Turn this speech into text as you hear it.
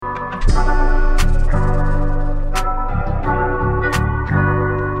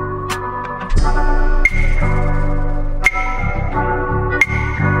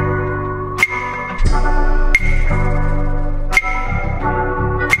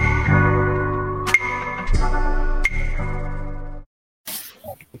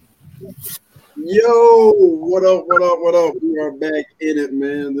Yo, what up, what up, what up? We are back in it,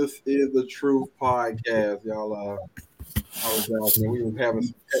 man. This is the Truth Podcast. Y'all apologize, man. We were having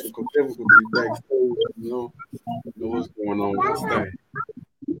some technical difficulties backstage, know what's going on with this thing.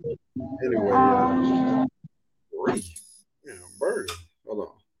 Anyway, Bree. Yeah, burger. Hold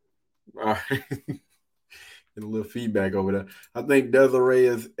on. All right. Get a little feedback over there. I think Desiree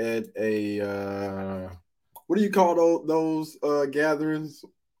is at a what do you call those gatherings?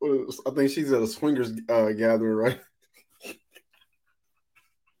 I think she's at a swingers gathering, right?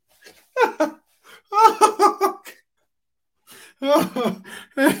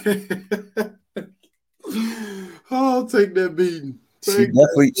 I'll take that beating.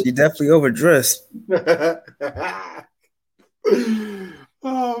 She definitely overdressed.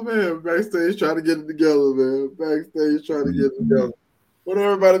 Oh man, backstage trying to get it together, man. Backstage trying to get it together. What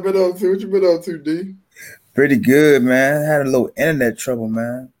everybody been up to? What you been up to, D? Pretty good, man. I had a little internet trouble,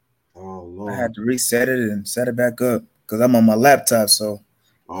 man. Oh I Lord. had to reset it and set it back up because I'm on my laptop, so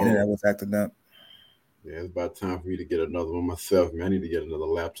internet Oh was acting up. yeah, it's about time for me to get another one myself, man. I need to get another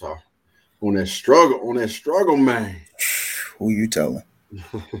laptop. On that struggle, man. Who you telling?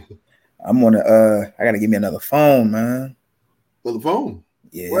 I gotta give me another phone, man. For the phone.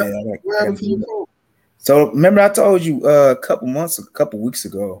 Yeah, What I happened gotta to give your me. phone? So remember I told you a couple weeks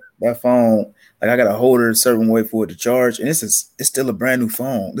ago that phone, like I gotta hold it a certain way for it to charge, and it's still a brand new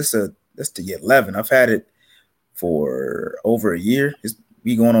phone. This the 11. I've had it for over a year. It's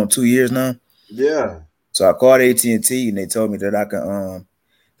be going on 2 years now. Yeah. So I called AT&T and they told me that I can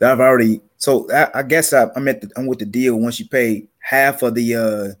that I've already. So I guess I'm with the deal. Once you pay half of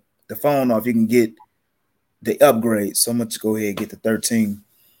the phone off, you can get the upgrade. So I'm gonna just go ahead and get the 13.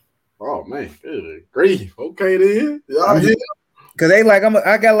 Oh man, good grief. Okay then. I'm Y'all just here? because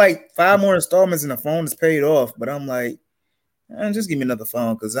I got like 5 more installments and the phone is paid off. But I'm like, just give me another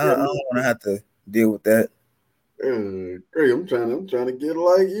phone because I don't want to have to deal with that. Great. I'm trying to get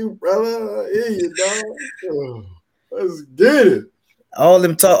like you, brother. I hear you, dog. Let's get it. All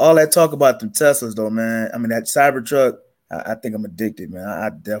that talk about them Teslas though, man. I mean that Cybertruck. I think I'm addicted, man. I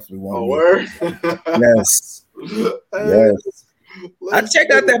definitely want Oh, me. word. Yes, Hey, yes. I let's checked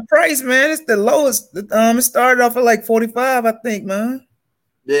get out it. that price, man. It's the lowest. It started off at like 45, I think, man.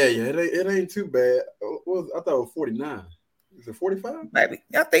 Yeah. It ain't too bad. I thought it was 49. Is it 45? Maybe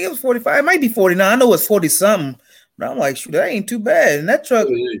I think it was 45. It might be 49. I know it's 40 something, but I'm like, shoot, that ain't too bad. And that truck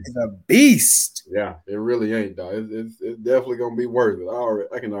is a beast. Yeah, it really ain't, dog. It's definitely gonna be worth it.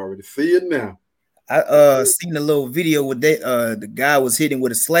 I can already see it now. I seen a little video with that the guy was hitting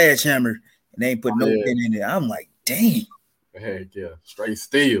with a sledgehammer and they ain't put Oh, no yeah. pin in it. I'm like, dang. Heck yeah, straight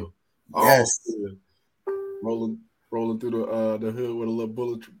steel. All Yes. steel. Rolling rolling through the hood with a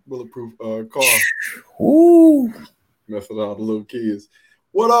little bulletproof car, Ooh. messing out the little kids.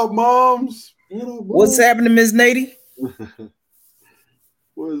 What up, moms? What up, What's moms? happening, Miss Nady?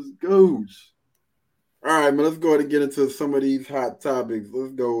 What's goes? All right, man. Let's go ahead and get into some of these hot topics.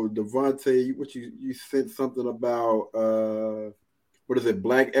 Let's go, Devontae. What you sent something about? What is it?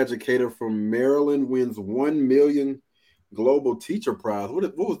 Black educator from Maryland wins 1 million global teacher prize.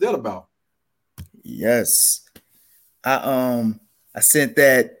 What was that about? Yes. I I sent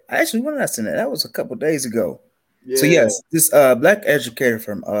that. Actually, when did I send that? That was a couple days ago. So Yeah. yes, this black educator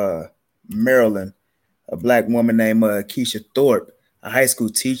from Maryland, a black woman named Keisha Thorpe, a high school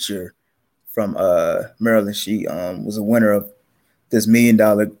teacher from Maryland. She was a winner of this $1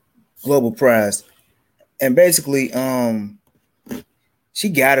 million global prize, and basically she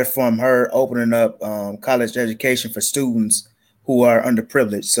got it from her opening up college education for students who are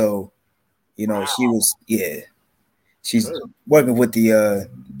underprivileged. So she Wow. was she's working with the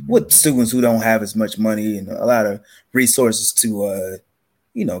with students who don't have as much money and a lot of resources to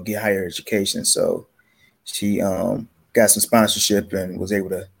get higher education. So she got some sponsorship and was able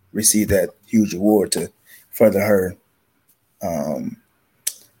to receive that huge award to further her um,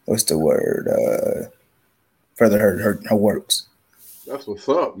 what's the word further her works. That's what's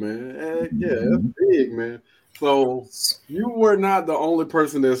up, man. Heck yeah, that's Mhm. big, man. So you were not the only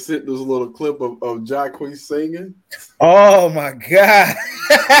person that sent this little clip of Jacquees singing. Oh my god.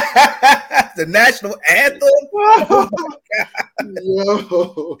 The national anthem. Oh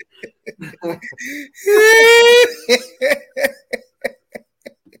Yo.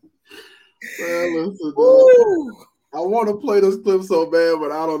 Man, listen, dog. Woo. I want to play this clip so bad,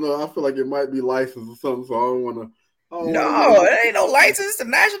 but I don't know. I feel like it might be licensed or something, so I don't want to. I don't want No, it ain't no license. The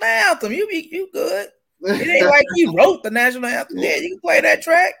national anthem. You good. It ain't like he wrote the national anthem. Yeah, you can play that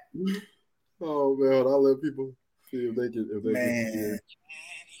track. to. Oh man, I'll let people see if they can hear. Man. Can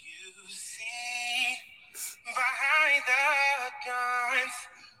you see behind the guns?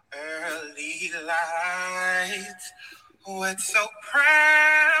 early light, what so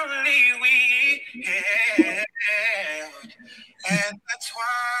proudly we hailed, and the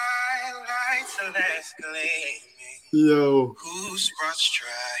twilight's last gleaming, Yo, whose broad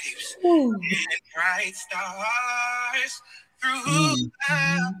stripes and bright stars through the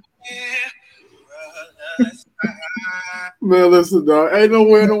perilous sky. man, listen, dog. Ain't no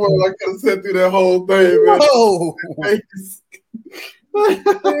way in the world I could have sat through that whole thing, man. Whoa. He did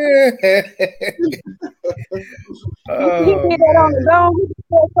that on his own. He did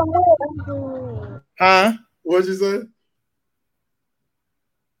that somewhere. Huh? What'd you say?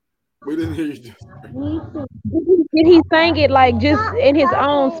 We didn't hear you. Did he sing it like just in his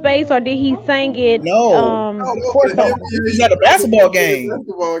own space, or did he sing it? No. He's at a basketball game.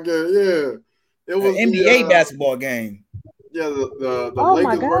 Basketball game, yeah. It was an NBA basketball game. Yeah, the Oh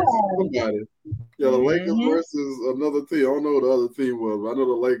my Lakers God. versus somebody. Yeah, the Lakers versus another team. I don't know what the other team was, but I know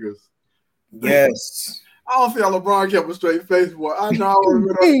the Lakers. Yes. I don't see how LeBron kept a straight face, boy. I know I would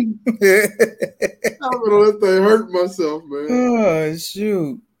have that thing hurt myself, man. Oh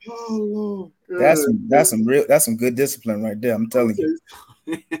shoot. Oh Lord. That's some good discipline right there. I'm telling you.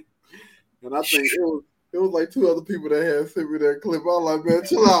 And I think it was like two other people that had sent me that clip. I was like, man,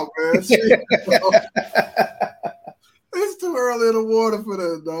 chill out, man. It's too early in the water for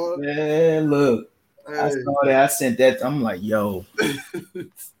that, dog. Man, look. Hey. I saw that. I sent that. I'm like, yo,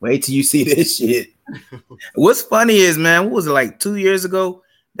 wait till you see this shit. What's funny is, man, what was it, like 2 years ago?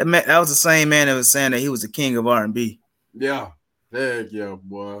 That was the same man that was saying that he was the king of R&B. Yeah. Heck yeah,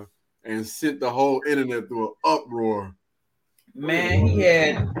 boy. And sent the whole internet through an uproar. Man, he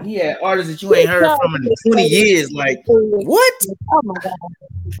had artists that you ain't heard from in 20 years. Like, what? Oh my God.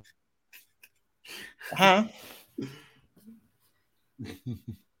 Huh?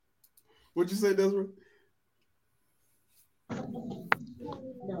 What'd you say, Desiree?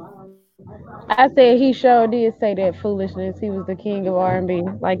 I said he sure did say that foolishness. He was the king of R&B.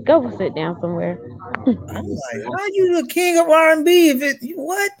 Like, go sit down somewhere. I'm like, how you the king of R&B?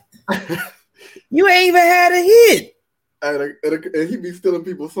 What? You ain't even had a hit. And he be stealing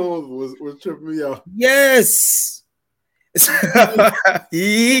people's songs was tripping me out. Yes.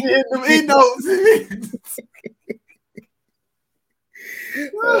 He knows.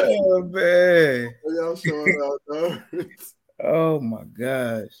 Oh man. Y'all showing out, dog. Oh my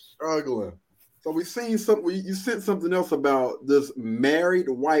gosh. Struggling. So we seen you sent something else about this married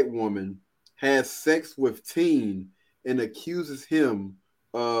white woman has sex with teen and accuses him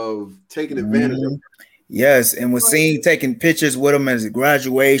of taking advantage of her. Yes, and was seen taking pictures with him as a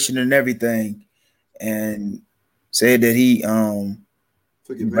graduation and everything, and said that he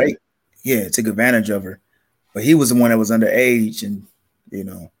took advantage of her. But he was the one that was underage, and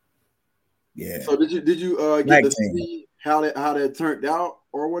yeah. So did you get to see how that turned out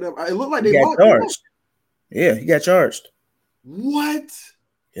or whatever? It looked like they got charged. Yeah, he got charged. What?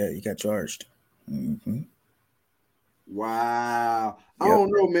 Yeah, he got charged. Mm-hmm. Wow. I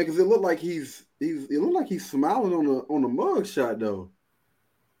don't know, man, because it looked like he's smiling on the mug shot though.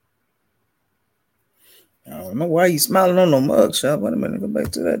 I don't know why he's smiling on the mug shot. Wait a minute, go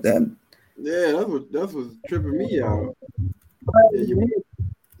back to that. Yeah, that's what's tripping me out. Yeah,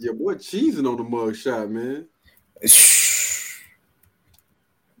 your boy cheesing on the mug shot, man.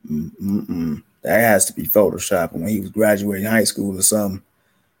 That has to be photoshopping when he was graduating high school or something.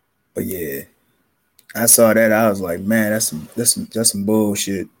 But yeah, I saw that. I was like, man, that's some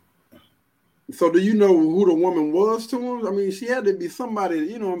bullshit. So do you know who the woman was to him? I mean, she had to be somebody,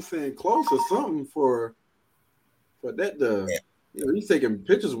 you know what I'm saying, close or something for that. He's taking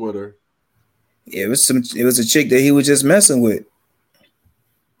pictures with her. Yeah, it was a chick that he was just messing with.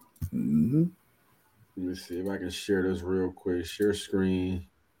 Mm-hmm. Let me see if I can share this real quick. Share screen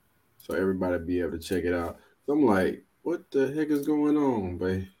so everybody be able to check it out. So I'm like, what the heck is going on,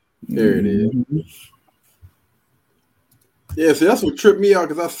 babe? There it is. Yeah, see, that's what tripped me out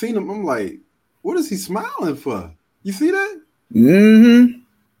because I seen him. I'm like, what is he smiling for? You see that? Mm-hmm.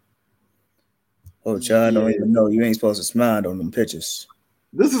 Oh, child, I don't even know. You ain't supposed to smile on them pictures.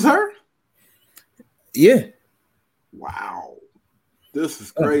 This is her? Yeah. Wow. This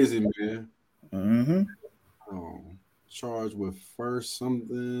is crazy, man. Mm-hmm. Charged with first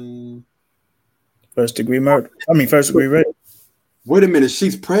degree murder. I mean, first degree rape. Wait a minute.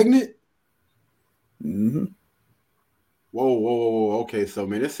 She's pregnant? Mm-hmm. Whoa. Okay, so,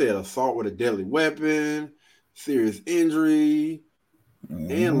 man, it said assault with a deadly weapon, serious injury,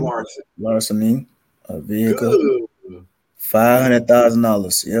 and larceny. Larceny, a vehicle.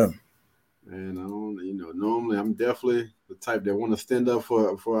 $500,000. Yeah. Man, normally I'm definitely the type that want to stand up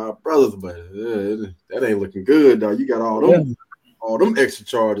for our brothers, but that ain't looking good, dog. You got all them all them extra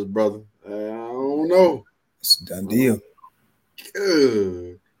charges, brother. I don't know. It's a done deal.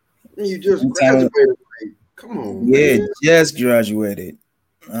 Good. You just Anytime- graduated. Like, come on, Yeah, man. just graduated.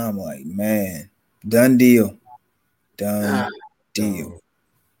 I'm like, man, done deal. Done Ah, deal. no.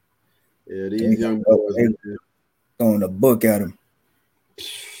 Yeah, They these young boys, they man. throwing the book at him.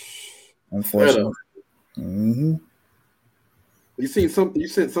 Unfortunately. Mm-hmm. You seen something? You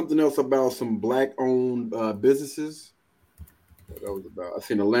sent something else about some black-owned businesses. What that was about? I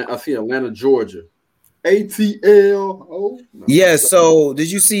seen Atlanta, Georgia. ATL. Oh, no. Yeah. So did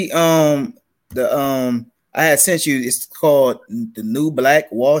you see the I had sent you? It's called the New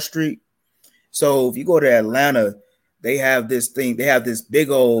Black Wall Street. So if you go to Atlanta, they have this thing. They have this big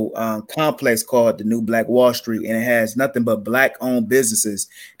old complex called the New Black Wall Street, and it has nothing but black-owned businesses.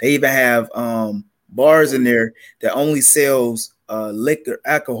 They even have bars in there that only sells liquor,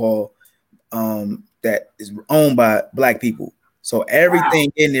 alcohol that is owned by black people. So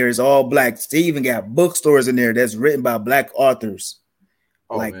everything in there is all black. They even got bookstores in there that's written by black authors.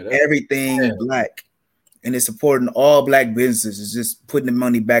 Oh, Like man, that's everything bad. black, and it's supporting all black businesses. It's just putting the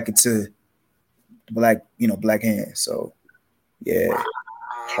money back into black hands. So yeah,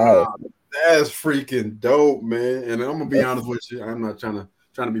 Wow, that's freaking dope, man. And I'm gonna be honest with you. I'm not trying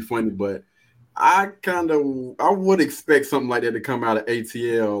to be funny, but I would expect something like that to come out of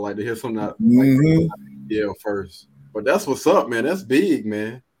ATL, like to hear something out like Mhm. ATL first. But that's what's up, man. That's big,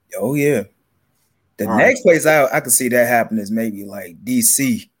 man. Oh yeah. The All next place I could see that happen is maybe like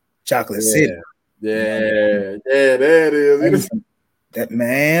DC, Chocolate City. Yeah, there it is. That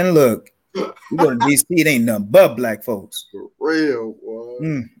man, look, you go to DC, it ain't nothing but black folks. For real, boy.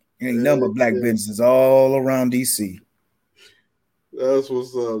 It ain't nothing but black businesses all around DC. That's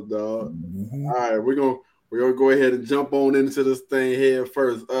what's up, dog. Mhm. All right, we're gonna go ahead and jump on into this thing here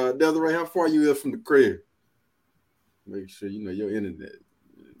first. Desiree, how far you is from the crib? Make sure you know your internet.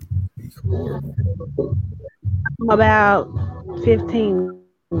 I'm about 15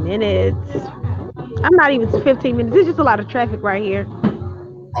 minutes. I'm not even 15 minutes. It's just a lot of traffic right here.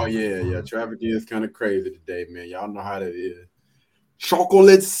 Oh yeah. Traffic is kind of crazy today, man. Y'all know how that is.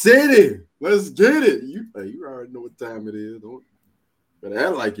 Chocolate City, let's get it. You already know what time it is. Don't better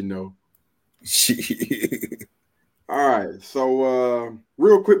act like you know. All right, so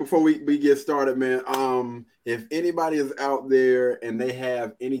real quick before we get started, man. If anybody is out there and they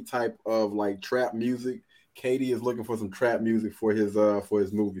have any type of like trap music, Katie is looking for some trap music for his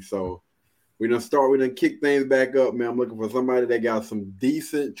movie. So we're gonna kick things back up, man. I'm looking for somebody that got some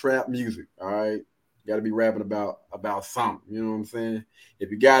decent trap music. All right. Got to be rapping about something. You know what I'm saying?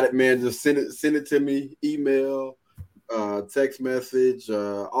 If you got it, man, just send it to me. Email, text message.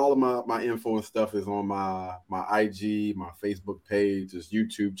 All of my info and stuff is on my IG, my Facebook page, this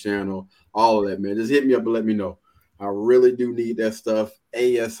YouTube channel, all of that, man. Just hit me up and let me know. I really do need that stuff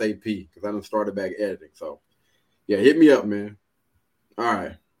ASAP because I done started back editing. So yeah, hit me up, man. All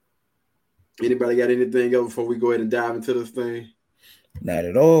right. Anybody got anything else before we go ahead and dive into this thing? Not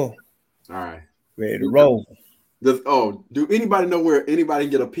at all. All right. Ready to roll. Do anybody know where anybody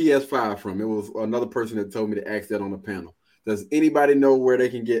can get a PS5 from? It was another person that told me to ask that on the panel. Does anybody know where they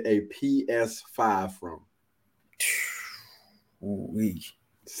can get a PS5 from? Ooh-wee.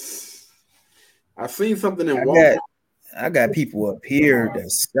 I've seen something in Walmart. I got people up here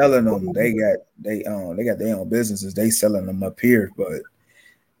that's selling them. They got their own businesses. They selling them up here, but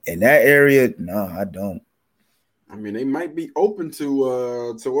in that area, no, I don't. I mean, they might be open to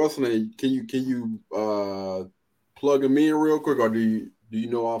us. And can you plug them in real quick, or do you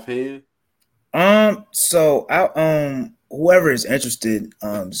know offhand? So I whoever is interested,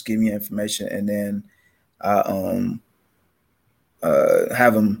 just give me information, and then I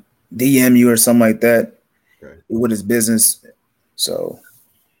have them DM you or something like that. Okay. With his business. So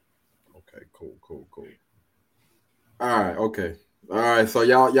okay, cool. All right, okay. All right, so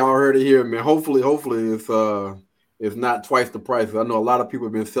y'all heard it here, man. Hopefully it's not twice the price. I know a lot of people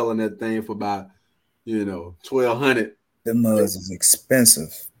have been selling that thing for about $1,200. the mugs is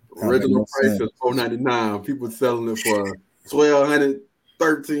expensive. Original price is $499. People selling it for $1,200,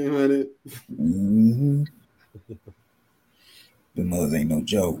 $1,300. Mm-hmm. The mugs ain't no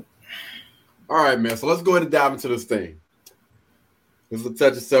joke. All right, man. So let's go ahead and dive into this thing. This is a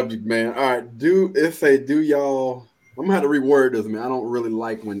touchy subject, man. All right, do y'all? I'm gonna have to reword this, man. I don't really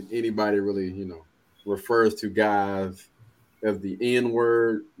like when anybody really, refers to guys as the N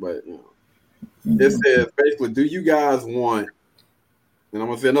word, but it says basically, do you guys want? And I'm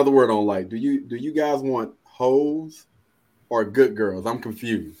gonna say another word on like. Do you guys want hoes or good girls? I'm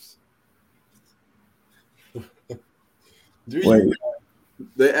confused. Do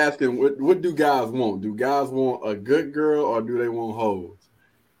They asking what do guys want? Do guys want a good girl or do they want hoes?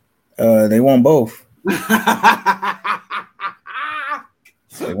 They want both.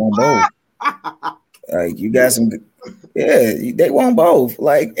 They want both. Like you got some, yeah. They want both.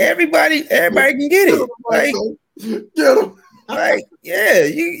 Like everybody can get it. Like get them. Like yeah,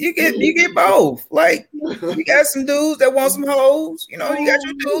 you get both. Like you got some dudes that want some hoes. You know, you got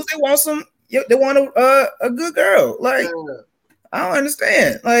your dudes that want they want a good girl. Like I don't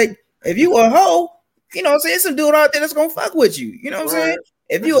understand. Like if you a hoe, you know what I'm saying, some dude out there that's gonna fuck with you. You know what I'm saying?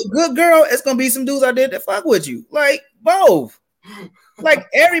 If you a good girl, it's gonna be some dudes out there that fuck with you. Like both. Like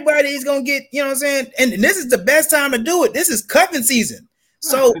everybody's gonna get, you know what I'm saying? And this is the best time to do it. This is cuffing season.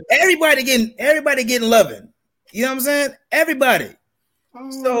 So everybody getting loving. You know what I'm saying? Everybody.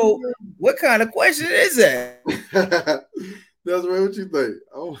 So what kind of question is that? That's right. What you think?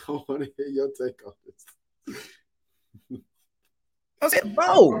 I want to hear your take on this. I said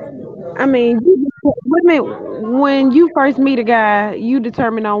both. I mean, wait a minute. When you first meet a guy, you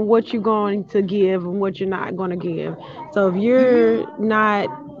determine on what you're going to give and what you're not going to give. So if you're not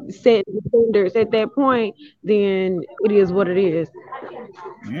setting standards at that point, then it is what it is.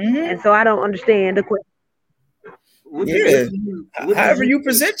 And so I don't understand the question. Yeah. However you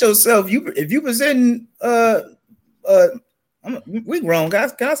present yourself, if you present we grown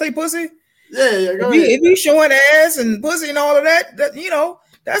guys. Can I say pussy? Yeah, go ahead. If you showing ass and pussy and all of that, you know,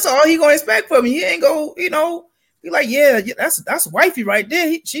 that's all he gonna expect from you. He ain't go, you know, be like, yeah, that's wifey right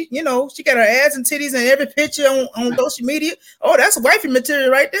there. She got her ass and titties in every picture on social media. Oh, that's wifey material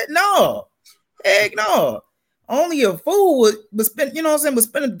right there. No, heck no. Only a fool would spend, you know what I'm saying, would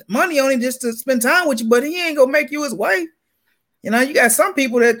spend money on him just to spend time with you, but he ain't gonna make you his wife. You know, you got some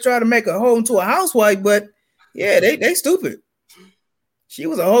people that try to make a hoe into a housewife, but yeah, they stupid. She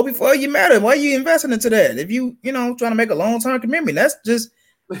was a hoe before you met her. Why are you investing into that? If you trying to make a long-term commitment, that's just,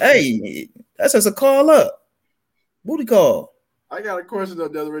 hey, that's just a call up. Booty call. I got a question though,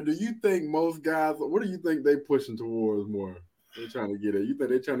 Desiree. Do you think most guys, what do you think they pushing towards more? They're trying to get it. You think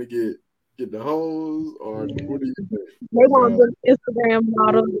they're trying to get the hoes, or what do you think? They want the Instagram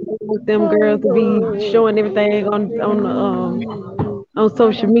models, with them girls to be showing everything on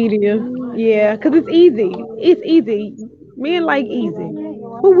social media. Yeah, because it's easy. It's easy. Men like easy.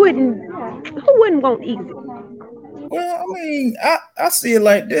 Who wouldn't want easy? Well, I mean, I see it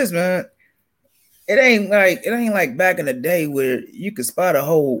like this, man. It ain't like back in the day where you could spot a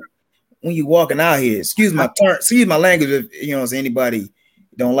hoe when you walking out here. Excuse my language if anybody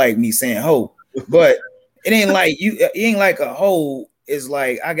don't like me saying hoe. But it ain't like a hoe is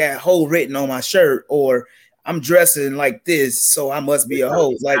like I got hoe written on my shirt, or I'm dressing like this, so I must be a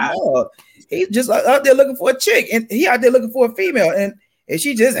hoe. Like, no, he's just out there looking for a chick, and he out there looking for a female, and if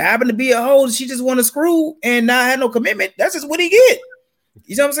she just happened to be a hoe, she just want to screw and not have no commitment. That's just what he get.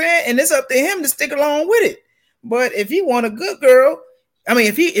 You know what I'm saying? And it's up to him to stick along with it. But if he want a good girl, I mean,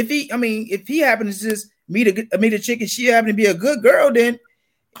 if he happens to just meet a chick and she happen to be a good girl, then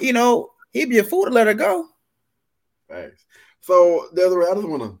he'd be a fool to let her go. Thanks. So Desiree, I just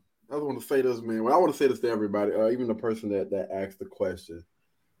want to say this, man. Well, I want to say this to everybody, even the person that asked the question.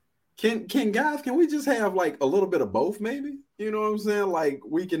 Can we just have like a little bit of both, maybe? You know what I'm saying? Like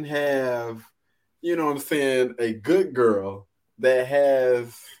we can have, you know what I'm saying, a good girl that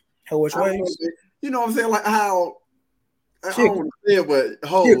has which ways? You know what I'm saying? Like how I don't want to say it, but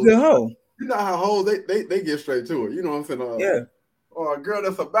hoes. Good hoe. You know how hoes they get straight to it. You know what I'm saying? Yeah. Or a girl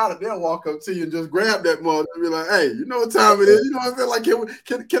that's about it, they'll walk up to you and just grab that mother and be like, "Hey, you know what time it is?" You know what I'm saying?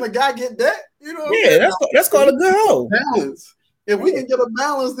 Like, can a guy get that? You know? Yeah, that's called a good hoe. Balance. If we can get a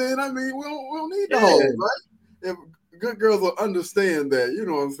balance, then I mean, we don't need the hoes, right? If good girls will understand that, you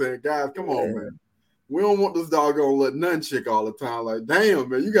know what I'm saying? Guys, come on, man. We don't want this doggone let none chick all the time. Like, damn,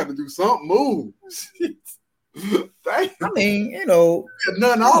 man, you got to do something. Move. I mean,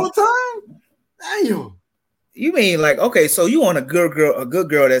 none all the time. Damn. You mean like, okay, so you want a good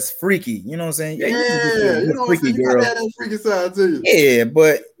girl that's freaky, you know what I'm saying? Yeah, you know what I'm saying? You gotta have that freaky side to you. Yeah,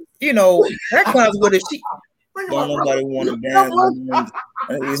 but that comes with a she. Don't nobody want to dance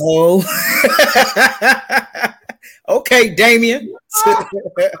these hoes. Okay, Damien.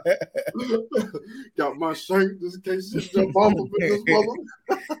 Got my shirt just in case you jump off of this mother.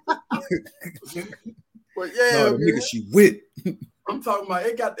 But yeah, no, nigga, she wit. I'm talking about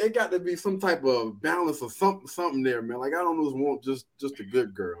it got to be some type of balance or something there, man. Like I don't just want just a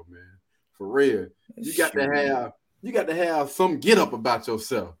good girl, man. For real. You got to have some get up about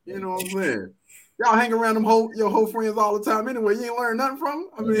yourself. You know what I'm saying? Y'all hang around your whole friends all the time anyway. You ain't learn nothing from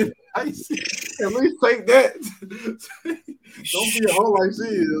them. I mean, at least take that. Don't be a hoe like she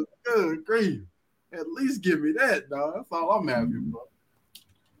is. Good grief. At least give me that, dog. That's all I'm happy for.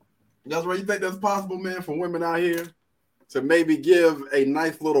 That's where you think that's possible, man, for women out here to maybe give a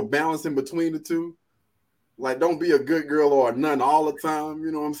nice little balance in between the two. Like, don't be a good girl or a nun all the time.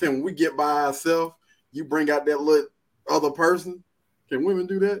 You know what I'm saying? When we get by ourselves, you bring out that little other person. Can women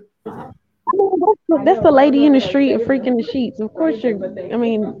do that? That's the lady in the street and freaking the sheets. Of course,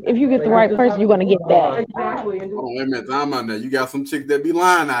 if you get the right person, you're gonna get that. Oh, wait a minute, time out now. You got some chicks that be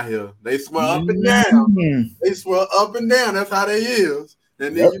lying out here. They swear up and down. They swear up and down. That's how they is.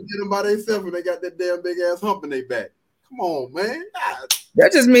 And then you get them by themselves and they got that damn big ass hump in their back. Come on, man. God.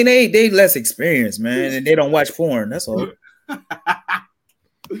 That just mean they less experienced, man, and they don't watch porn. That's all.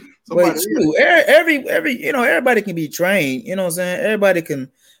 But too, every everybody can be trained. You know what I'm saying? Everybody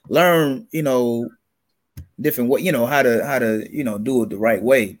can learn. Different way. How to do it the right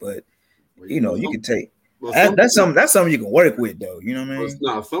way. But you can take. That's something you can work with, though. You know what I mean?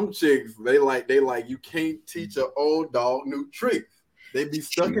 No, some chicks they like you can't teach an old dog new tricks. They be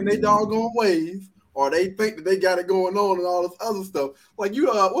stuck in their doggone ways, or they think that they got it going on and all this other stuff. Like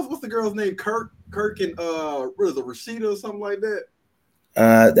what's the girl's name? Kirk and what is it, Rashida or something like that?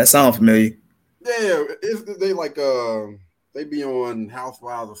 That sounds familiar. Yeah, they like they be on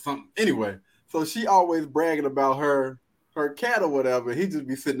Housewives or something. Anyway, so she always bragging about her cat or whatever. He just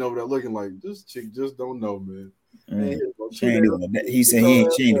be sitting over there looking like, this chick just don't know, man. She ain't doing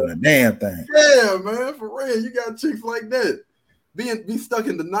a damn thing. Yeah, man, for real. You got chicks like that. Be stuck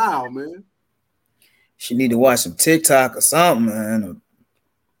in denial, man. She need to watch some TikTok or something, man.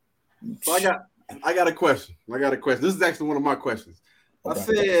 So I got a question. This is actually one of my questions. Okay. I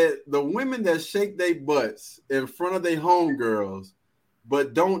said the women that shake their butts in front of their homegirls,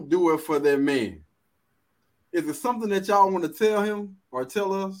 but don't do it for their man. Is it something that y'all want to tell him or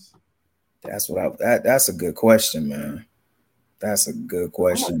tell us? That's a good question, man. That's a good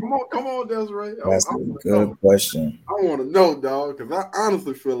question. Come on, Desiree. That's a good question. I want to know, dog, because I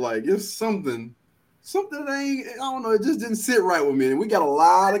honestly feel like it's something that I don't know, it just didn't sit right with me. And we got a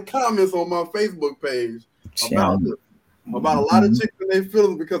lot of comments on my Facebook page about a lot of chicks and their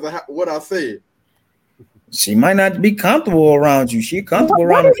feelings because of what I said. She might not be comfortable around you. She comfortable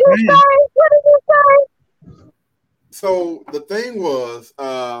around her friends. What did you say? So the thing was,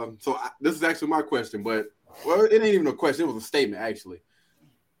 this is actually my question, but it ain't even a question. It was a statement, actually.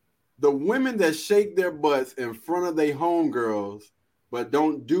 The women that shake their butts in front of their homegirls, but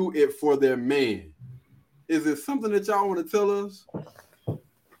don't do it for their man. Is it something that y'all want to tell us?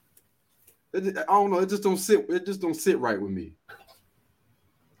 I don't know. It just don't sit right with me.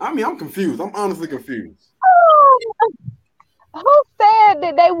 I mean, I'm confused. I'm honestly confused. Who said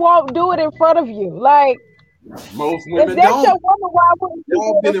that they won't do it in front of you? Like, most women if that's don't. your woman, why wouldn't you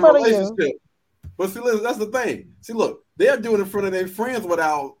do it in front of you? But see, listen, that's the thing. See, look, they're doing it in front of their friends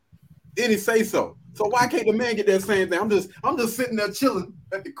without any say so. So why can't the man get that same thing? I'm just sitting there chilling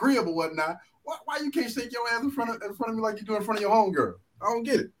at the crib or whatnot. Why you can't shake your ass in front of me like you do in front of your homegirl? I don't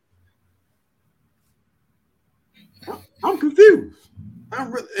get it. I'm confused. I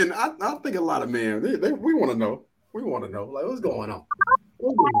think a lot of men we want to know. We want to know, like, what's going on?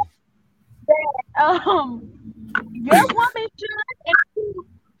 Your woman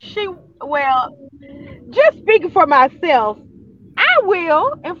just speaking for myself, I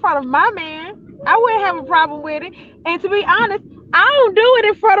will in front of my man. I wouldn't have a problem with it. And to be honest, I don't do it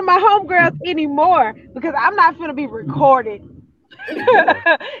in front of my homegirls anymore because I'm not going to be recorded. And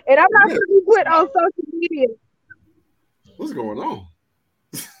I'm not going to be put on social media. What's going on?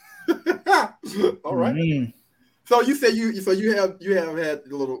 All right. Mm-hmm. So you say you have had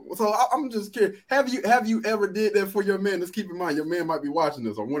a little. So I'm just curious. Have you ever did that for your man? Just keep in mind your man might be watching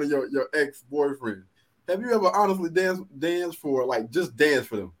this, or one of your ex-boyfriends. Have you ever honestly danced for, like, just dance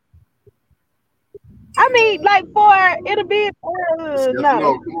for them? I mean, like, for it'll be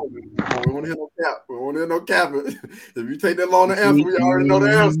no. Come on, man. We want to hear no cap. We want to hear no cap. If you take that long to answer, we already know the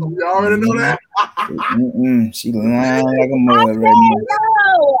answer. We already know that. She lying like a mud right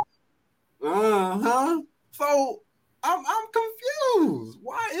now. So I'm confused.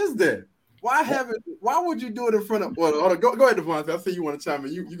 Why is that? Why would you do it in front of? Well, go ahead, Devontae. I see you want to chime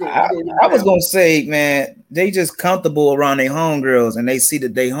in. You go. I was gonna say, man, they just comfortable around their homegirls, and they see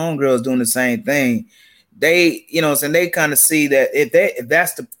that they homegirls doing the same thing. They, and they kind of see that if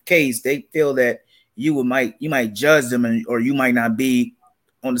that's the case, they feel that you might judge them, or you might not be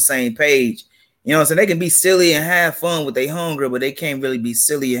on the same page. So they can be silly and have fun with their homegirl, but they can't really be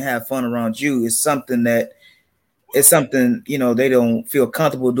silly and have fun around you. It's something they don't feel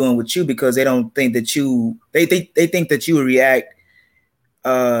comfortable doing with you because they don't think that they think that you would react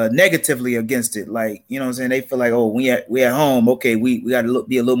negatively against it. Like, they feel like, oh, we at home, okay, we got to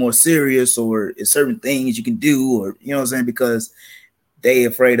be a little more serious, or certain things you can do, or because they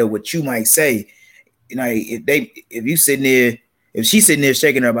afraid of what you might say. You know, if she's sitting there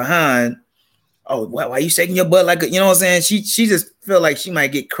shaking her behind, oh, why you shaking your butt like, you know what I'm saying? She just feel like she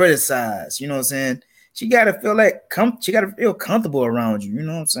might get criticized. You know what I'm saying? She gotta feel like she gotta feel comfortable around you. You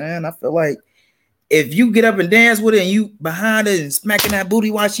know what I'm saying? I feel like if you get up and dance with her and you behind her and smacking that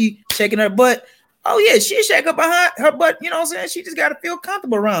booty while she shaking her butt, oh yeah, she shake up behind her butt. You know what I'm saying? She just gotta feel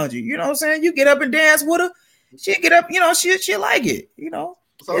comfortable around you. You know what I'm saying? You get up and dance with her, she get up. You know, she like it. You know,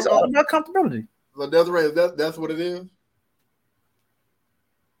 so it's all about comfortability. So Desiree, that's what it is.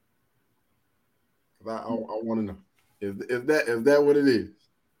 I want to know is that what it is?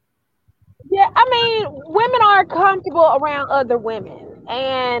 Yeah, I mean, women are comfortable around other women,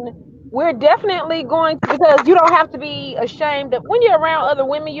 and we're definitely going to, because you don't have to be ashamed of when you're around other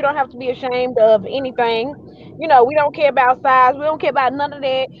women. You don't have to be ashamed of anything. You know, we don't care about size. We don't care about none of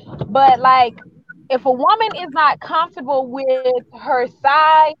that. But like, if a woman is not comfortable with her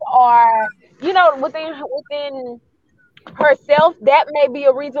size, or within herself, that may be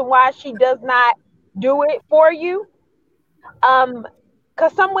a reason why she does not do it for you.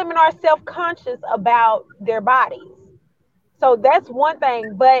 Because some women are self-conscious about their bodies. So that's one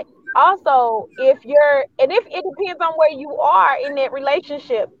thing. But also, if it depends on where you are in that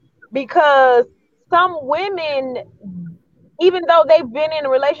relationship, because some women, even though they've been in a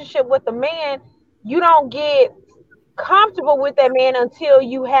relationship with a man, you don't get comfortable with that man until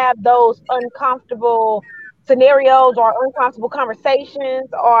you have those uncomfortable scenarios or uncomfortable conversations,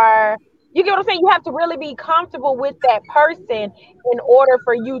 or you get what I'm saying? You have to really be comfortable with that person in order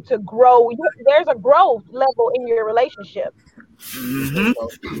for you to grow. There's a growth level in your relationship.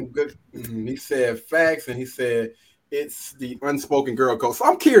 Mm-hmm. Good. He said facts, and he said it's the unspoken girl code. So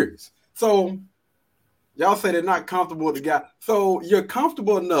I'm curious. So y'all say they're not comfortable with the guy. So you're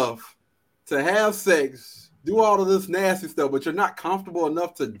comfortable enough to have sex, do all of this nasty stuff, but you're not comfortable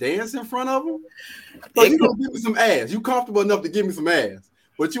enough to dance in front of him? So you gonna give me some ass. You comfortable enough to give me some ass,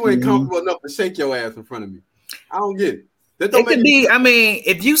 but you ain't comfortable enough to shake your ass in front of me. I don't get it. That don't it could be. I mean,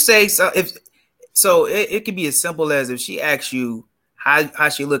 if you say so, it could be as simple as if she asks you how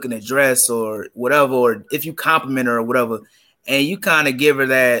she looking to dress or whatever, or if you compliment her or whatever, and you kind of give her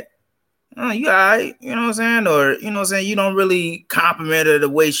that, oh, you all right, you know what I'm saying, or you know what I'm saying, you don't really compliment her the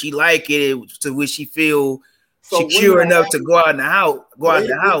way she like it, to which she feel secure enough to go out in the house.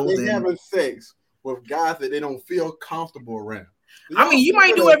 They having sex with guys that they don't feel comfortable around. I mean, you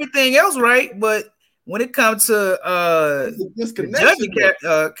might do everything else right, but when it comes to the judging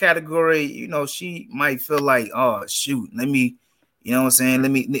category, you know, she might feel like, oh shoot, let me, you know what I'm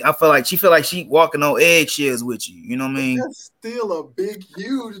saying? I feel like she walking on eggshells with you. You know what I mean? That's still a big,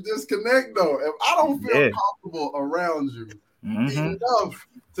 huge disconnect, though. If I don't feel comfortable around you enough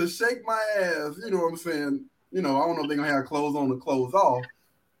to shake my ass, you know what I'm saying? You know, I don't know if they're gonna have clothes on or clothes off,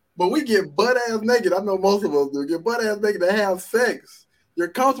 but we get butt ass naked. I know most of us do. Get butt ass naked to have sex. You're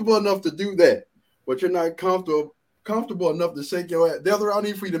comfortable enough to do that, but you're not comfortable enough to shake your ass. Desiree, I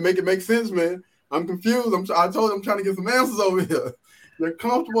need for you to make it make sense, man. I'm confused. I told you I'm trying to get some answers over here. You're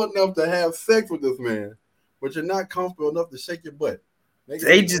comfortable enough to have sex with this man, but you're not comfortable enough to shake your butt.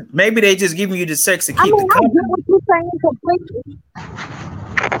 Maybe they just giving you the sex to keep the company.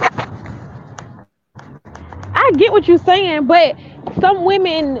 I get what you're saying, but some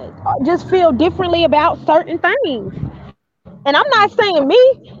women just feel differently about certain things. And I'm not saying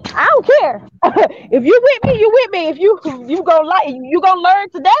me. I don't care. If you with me, you with me. If you gonna learn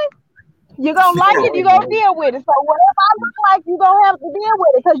today. You're going to like it, you're going to deal with it. So whatever I look like, you're going to have to deal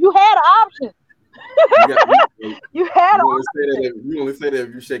with it because you had an option. You had an option. You only say that if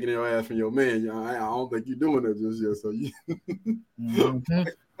you're shaking your ass from your man. I don't think you're doing that just yet. So you.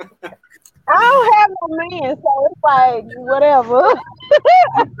 I don't have no man, so it's like, whatever.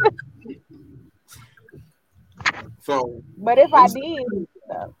 But if I did...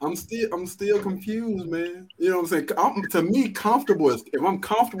 I'm still confused, man. You know what I'm saying? To me, comfortable is if I'm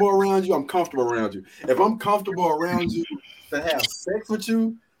comfortable around you, I'm comfortable around you. If I'm comfortable around you to have sex with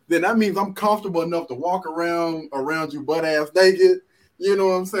you, then that means I'm comfortable enough to walk around you butt ass naked. You know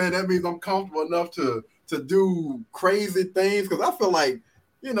what I'm saying? That means I'm comfortable enough to do crazy things, because I feel like,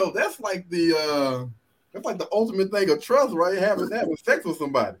 you know, that's like the ultimate thing of trust, right? Having sex with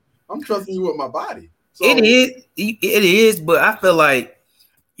somebody. I'm trusting you with my body. So, it is, but I feel like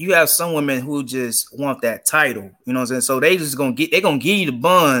you have some women who just want that title, you know what I'm saying? So they're gonna give you the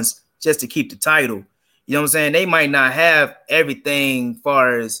buns just to keep the title. You know what I'm saying? They might not have everything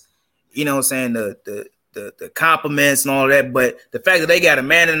far as, you know what I'm saying, the compliments and all that, but the fact that they got a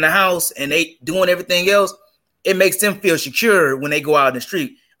man in the house and they doing everything else, it makes them feel secure when they go out in the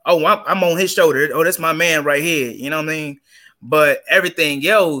street. Oh, I'm on his shoulder. Oh, that's my man right here. You know what I mean? But everything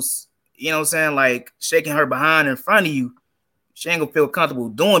else, you know what I'm saying, like shaking her behind in front of you, she ain't gonna feel comfortable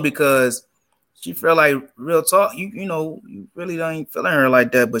doing because she feel like real talk. You know, you really don't feeling her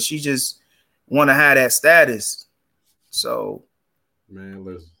like that, but she just want to have that status. So, man,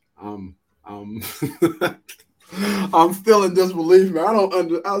 listen, I'm I'm still in disbelief,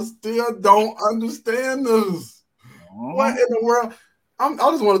 man. I still don't understand this. What in the world? I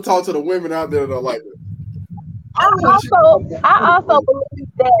just want to talk to the women out there that are like this. I also believe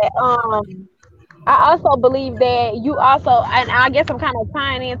that I also believe that you also, and I guess I'm kind of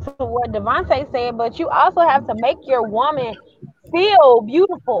tying into what Devontae said, but you also have to make your woman feel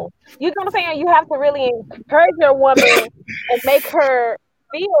beautiful. You know what I'm saying? You have to really encourage your woman and make her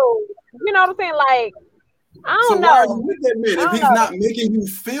feel, you know what I'm saying? Like, I So don't why are you know. with that man? I If don't he's know. not making you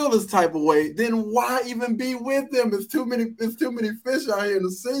feel this type of way, then why even be with him? It's too many fish out here in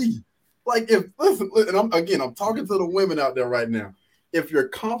the sea. Like if listen, and I'm talking to the women out there right now. If you're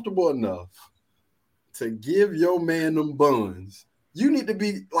comfortable enough to give your man them buns, you need to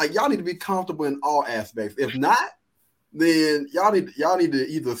be like y'all need to be comfortable in all aspects. If not, then y'all need to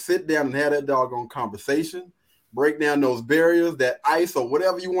either sit down and have that doggone conversation, break down those barriers, that ice or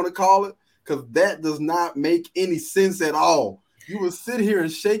whatever you want to call it, because that does not make any sense at all. You will sit here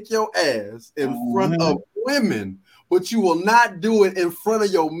and shake your ass in front of women, but you will not do it in front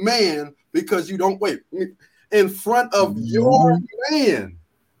of your man because you don't in front of your man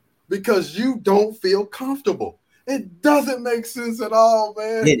because you don't feel comfortable. It doesn't make sense at all,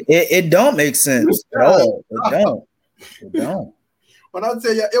 man. It don't make sense at all. It don't. It don't. When I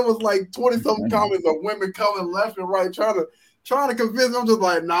tell you, it was like 20-something comments of women coming left and right trying to convince me. I'm just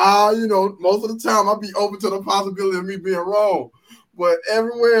like, nah, you know, most of the time I'll be open to the possibility of me being wrong. But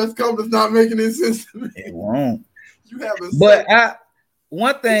everywhere it's come, it's not making any sense to me. It won't. You haven't. But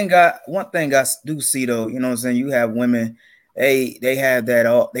one thing I do see though, you know what I'm saying? You have women, they have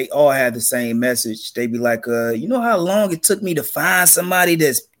that they all have the same message. They be like, you know how long it took me to find somebody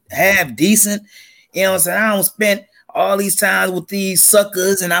that's half decent? You know what I'm saying? I don't spend all these times with these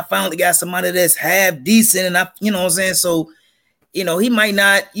suckers, and I finally got somebody that's half decent, and you know what I'm saying? So, you know, he might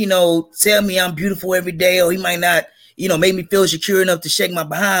not, you know, tell me I'm beautiful every day, or he might not, you know, make me feel secure enough to shake my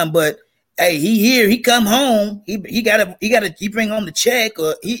behind, but hey, he come home, he bring home the check,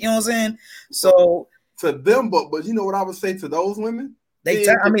 or you know what I'm saying? So to them, but you know what I would say to those women? They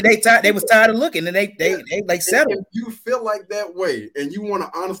was tired of looking, and they like settled. If you feel like that way and you want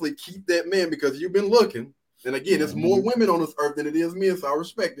to honestly keep that man because you've been looking, and again, there's more women on this earth than it is men, so I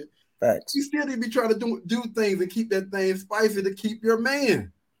respect it. Facts. You still need to be trying to do things and keep that thing spicy to keep your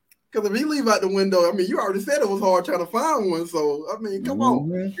man. Because if he leave out the window, I mean, you already said it was hard trying to find one. So, I mean, come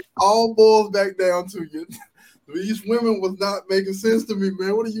on. It all boils back down to you. These women was not making sense to me,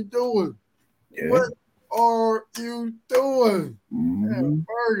 man. What are you doing? Yeah. What are you doing?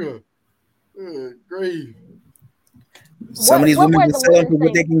 Burger. Good grief. Some of these women just selling for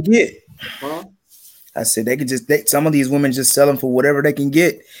what they can get. Huh? I said they can some of these women just selling for whatever they can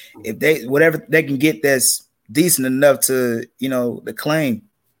get. If whatever they can get that's decent enough to, you know, the claim.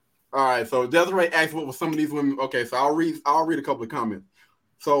 All right, so Desiree asked what was some of these women. Okay, so I'll read a couple of comments.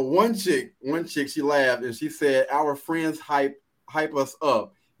 So one chick, she laughed and she said, "Our friends hype us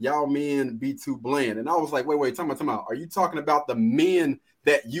up. Y'all men be too bland." And I was like, wait, time out. Are you talking about the men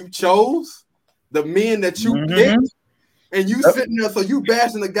that you chose? The men that you picked? And you sitting there, so you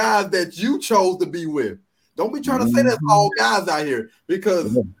bashing the guys that you chose to be with. Don't be trying to say that's all guys out here,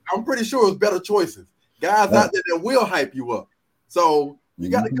 because I'm pretty sure it's better choices. Guys out there that will hype you up. So you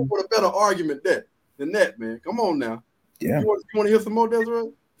got to come with a better argument than that, man. Come on now. Yeah. You want to hear some more,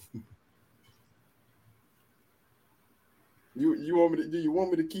 Desiree? You want me to? Do you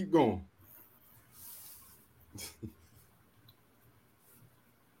want me to keep going?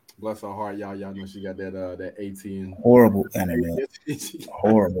 Bless her heart, y'all. Y'all know she got that AT&T. Horrible internet.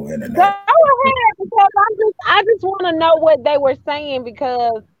 Horrible internet. Go ahead, because I just want to know what they were saying,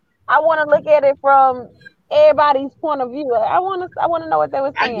 because I want to look at it from everybody's point of view. I want to know what they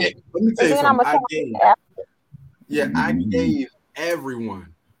were saying. Let me tell you something. I gave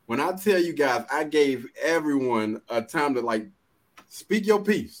everyone. When I tell you guys, I gave everyone a time to like speak your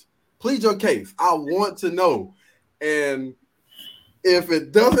piece, plead your case. I want to know, and if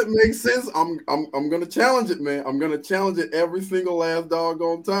it doesn't make sense, I'm gonna challenge it, man. I'm gonna challenge it every single last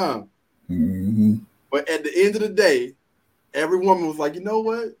doggone time. But at the end of the day, every woman was like, you know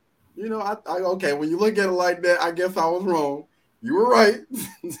what? You know, I okay. When you look at it like that, I guess I was wrong. You were right,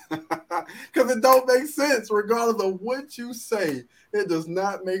 because it don't make sense. Regardless of what you say, it does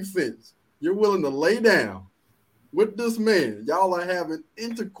not make sense. You're willing to lay down with this man. Y'all are having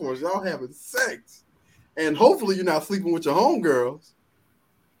intercourse. Y'all having sex. and hopefully you're not sleeping with your homegirls,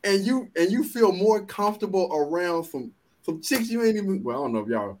 and you feel more comfortable around some chicks you ain't even. Well, I don't know if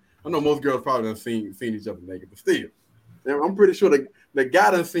y'all. I know most girls probably done seen each other naked, but still, and I'm pretty sure the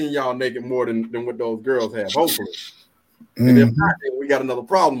guy done seen y'all naked more than what those girls have. Hopefully, and if not, then we got another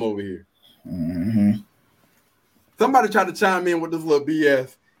problem over here. Somebody tried to chime in with this little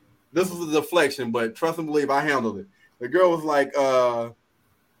BS. This was a deflection, but trust and believe I handled it. The girl was like, I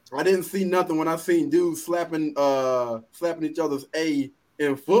didn't see nothing when I seen dudes slapping each other's A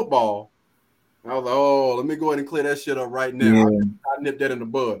in football. I was like, oh, let me go ahead and clear that shit up right now. Yeah. I nipped that in the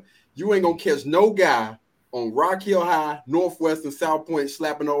bud. You ain't gonna catch no guy on Rock Hill High, Northwest, and South Point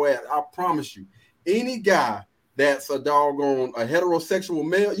slapping no ass. I promise you. Any guy that's a heterosexual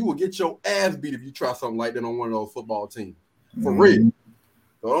male, you will get your ass beat if you try something like that on one of those football teams. For real.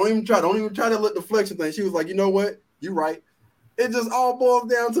 So don't even try that little deflection thing. She was like, you know what? You right. It just all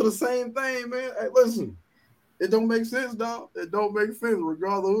boils down to the same thing, man. Hey, listen, it don't make sense, dog. It don't make sense,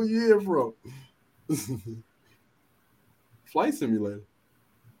 regardless of who you hear from. Flight simulator.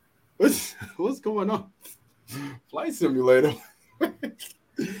 What's going on? Flight simulator.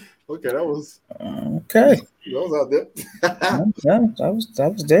 Okay, that was okay. That was out there. Yeah,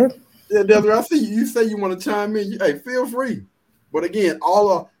 that was there. Yeah, Desiree, I see you say you want to chime in. Hey, feel free. But again,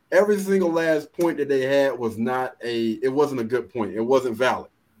 every single last point that they had was it wasn't a good point. It wasn't valid.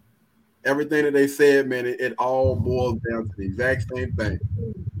 Everything that they said, man, it all boils down to the exact same thing.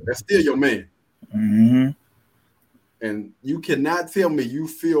 That's still your man. Mm-hmm. And you cannot tell me you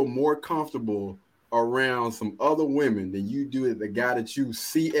feel more comfortable around some other women than you do the guy that you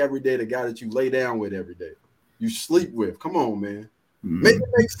see every day, the guy that you lay down with every day, you sleep with. Come on, man. Make it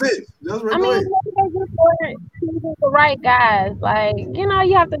make sense. I mean, it's important choosing the right guys. Like, you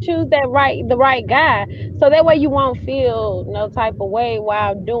have to choose the right guy, so that way you won't feel no type of way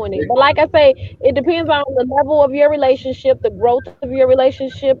while doing it. But like I say, it depends on the level of your relationship, the growth of your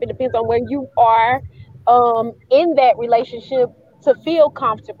relationship. It depends on where you are in that relationship to feel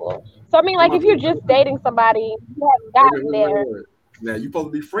comfortable. So I mean, like if you're just dating somebody, you haven't gotten there. Now you're supposed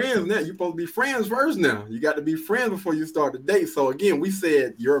to be friends now. You're supposed to be friends first now. You got to be friends before you start the date. So again, we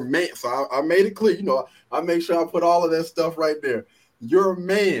said your man. So I made it clear, I make sure I put all of that stuff right there. Your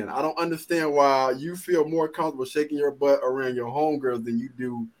man. I don't understand why you feel more comfortable shaking your butt around your homegirls than you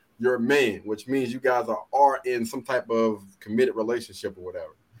do your man, which means you guys are in some type of committed relationship or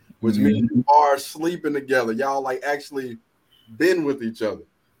whatever, which means you are sleeping together. Y'all like actually been with each other.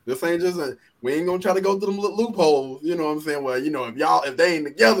 This ain't just we ain't gonna try to go through them little loopholes. You know what I'm saying? Well, if they ain't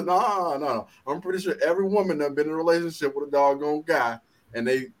together, no. I'm pretty sure every woman that been in a relationship with a doggone guy and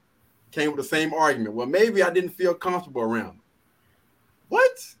they came with the same argument. Well, maybe I didn't feel comfortable around them.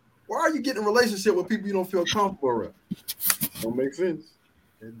 What? Why are you getting in a relationship with people you don't feel comfortable around? Don't make sense.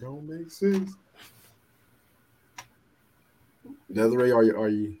 It don't make sense. Desiree, are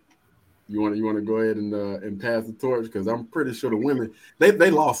you? You want to go ahead and pass the torch, because I'm pretty sure the women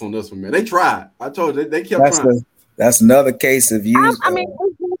they lost on this one, man. They tried. I told you they kept trying. That's another case of you. I mean,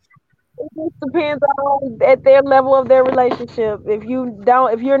 it just depends on at their level of their relationship. If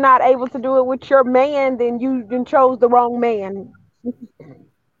you're not able to do it with your man, then you chose the wrong man.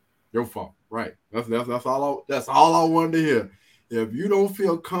 Your fault, right? That's all. That's all I wanted to hear. If you don't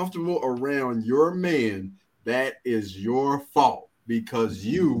feel comfortable around your man, that is your fault, because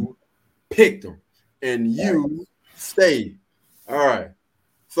you picked them and you stayed. All right.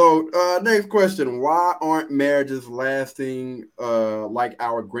 So next question: why aren't marriages lasting like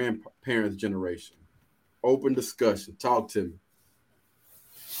our grandparents' generation? Open discussion. Talk to me.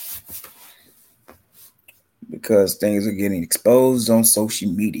 Because things are getting exposed on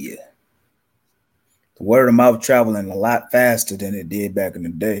social media. The word of mouth traveling a lot faster than it did back in the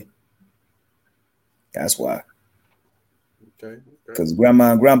day. That's why. Okay. Because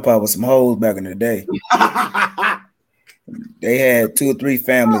grandma and grandpa was some hoes back in the day. They had 2 or 3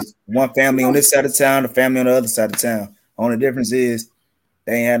 families. One family on this side of town, a family on the other side of town. Only difference is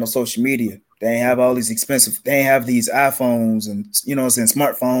they ain't had no social media. They ain't have all these they ain't have these iPhones and,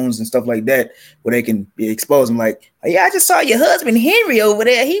 smartphones and stuff like that where they can be exposed. I'm like, oh, yeah, I just saw your husband Henry over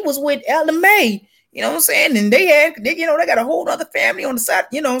there. He was with Ella May. You know what I'm saying? And they got a whole other family on the side,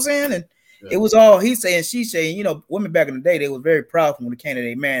 you know what I'm saying? And it was all he saying, she saying, women back in the day, they were very proud when it came to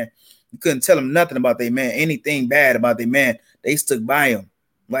their man. You couldn't tell them nothing about their man, anything bad about their man. They stuck by him.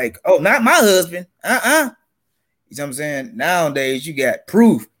 Like, oh, not my husband. You know what I'm saying? Nowadays, you got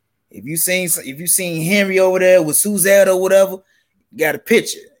proof. If you seen Henry over there with Suzette or whatever, you got a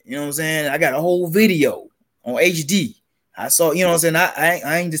picture. You know what I'm saying? I got a whole video on HD. I saw, you know what I'm saying?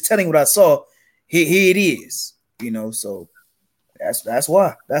 I ain't just telling what I saw. Here it is. So that's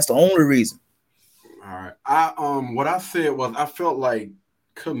why. That's the only reason. All right. I what I said was I felt like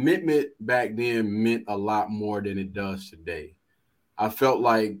commitment back then meant a lot more than it does today. I felt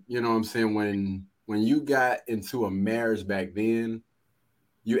like, you know what I'm saying, when you got into a marriage back then,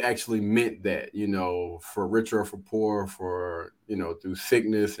 you actually meant that, you know, for richer or for poor, for, you know, through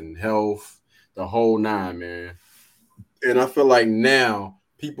sickness and health, the whole nine, man. And I feel like now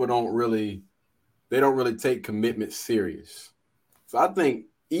people don't really take commitment serious. So I think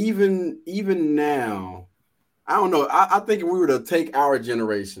even now, I don't know. I think if we were to take our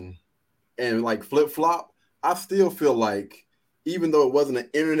generation and like flip flop, I still feel like even though it wasn't an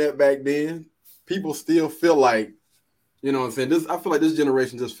internet back then, people still feel like, you know what I'm saying? I feel like this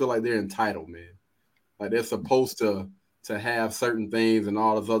generation just feel like they're entitled, man. Like they're supposed to have certain things and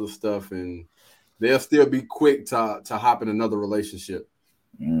all this other stuff, and they'll still be quick to hop in another relationship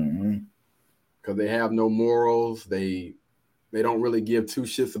because they have no morals. They don't really give two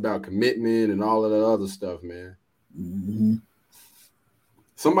shits about commitment and all of that other stuff, man. Mm-hmm.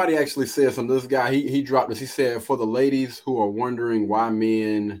 Somebody actually said something. This guy, he dropped this. He said, for the ladies who are wondering why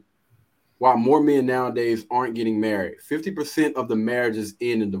more men nowadays aren't getting married, 50% of the marriages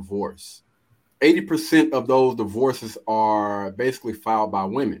end in divorce. 80% of those divorces are basically filed by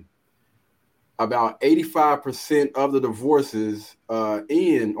women. About 85% of the divorces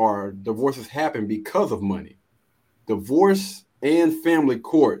divorces happen because of money. Divorce and family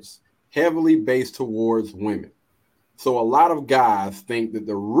courts heavily based towards women. So a lot of guys think that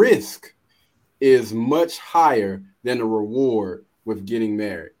the risk is much higher than the reward with getting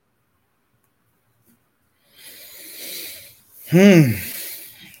married.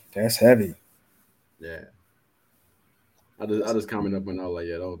 That's heavy. Yeah. I just commented up and I was like,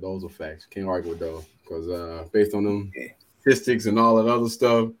 yeah, those are facts. Can't argue with those because based on them statistics and all that other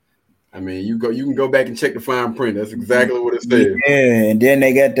stuff, I mean, you can go back and check the fine print. That's exactly what it says. Yeah, and then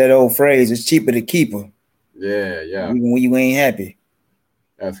they got that old phrase: "It's cheaper to keep her." Yeah. Even when you ain't happy.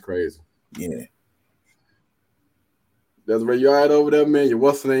 That's crazy. Yeah. That's where you all right over there, man. Your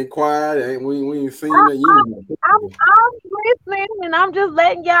Western ain't quiet. We ain't seen that. I'm listening and I'm just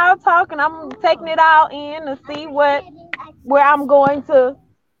letting y'all talk and I'm taking it all in to see where I'm going to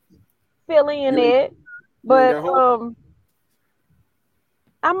fill in it. But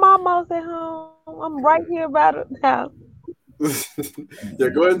I'm almost at home. I'm right here by the house. Yeah,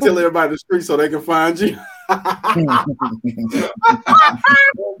 go ahead and tell everybody in the street so they can find you. Let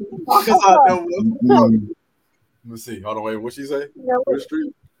me see. Hold on, wait. What she say? What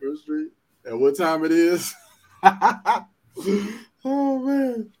street? And what time it is? Oh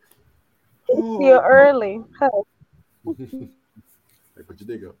man. It's still early. Hey, put your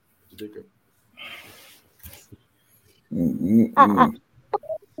dick up.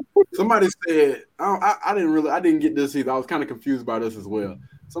 Somebody said, I didn't get this either. I was kind of confused by this as well.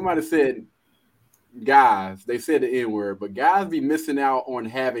 Somebody said, guys, they said the N-word, but guys be missing out on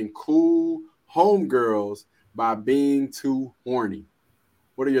having cool homegirls by being too horny.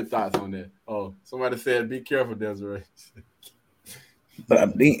 What are your thoughts on that? Oh, somebody said, be careful, Desiree.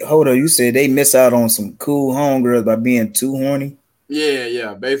 Hold on, you said they miss out on some cool homegirls by being too horny?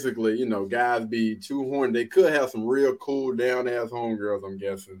 Yeah. Basically, you know, guys be too horny. They could have some real cool down-ass homegirls, I'm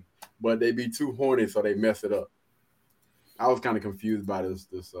guessing, but they be too horny, so they mess it up. I was kind of confused by this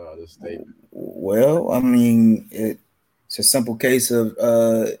statement. Well, I mean, it's a simple case of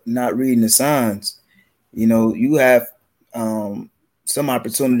not reading the signs. You know, you have some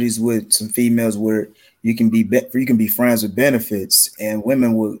opportunities with some females where you can be friends with benefits, and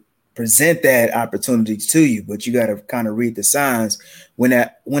women will present that opportunity to you, but you got to kind of read the signs when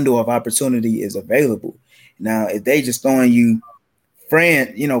that window of opportunity is available. Now, if they just throwing you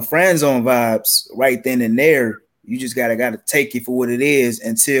friend zone vibes right then and there, you just gotta take it for what it is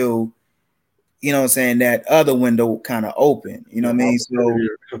until, you know what I'm saying, that other window kind of open. You know what I mean? So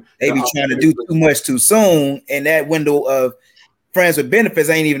they be trying to do too much too soon, and that window of friends with benefits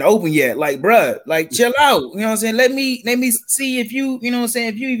ain't even open yet. Like, bruh, like chill out. You know what I'm saying? Let me see if you know what I'm saying,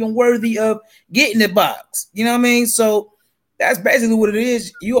 if you even worthy of getting the box. You know what I mean? So that's basically what it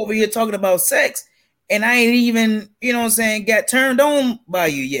is. You over here talking about sex, and I ain't even, you know what I'm saying, got turned on by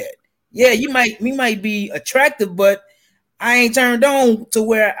you yet. Yeah, we might be attractive, but I ain't turned on to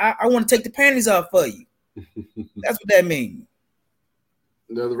where I want to take the panties off for you. That's what that means.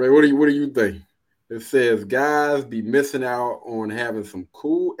 Desiree, what do you think? It says guys be missing out on having some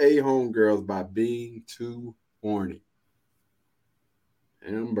cool homegirls by being too horny.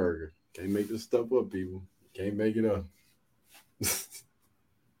 Hamburger. Can't make this stuff up, people. Can't make it up.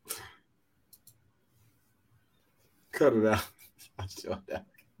 Cut it out.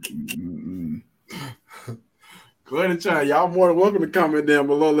 Go Go ahead and try. Y'all more than welcome to comment down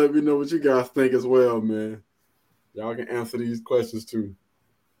below. Let me know what you guys think as well, man. Y'all can answer these questions too.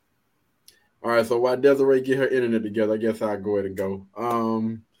 All right, so while Desiree get her internet together, I guess I'll go ahead and go.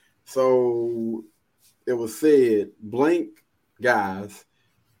 So it was said, blank guys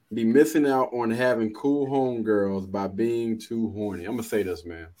be missing out on having cool homegirls by being too horny. I'm gonna say this,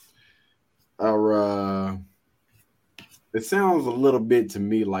 man. It sounds a little bit to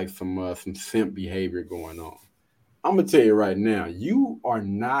me like some simp behavior going on. I'm gonna tell you right now, you are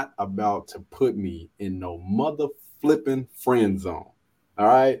not about to put me in no mother flipping friend zone. All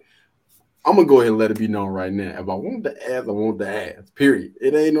right. I'm gonna go ahead and let it be known right now. If I want the ass, I want the ass. Period.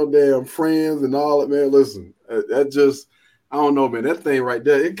 It ain't no damn friends and all that, man. Listen, that just I don't know, man. That thing right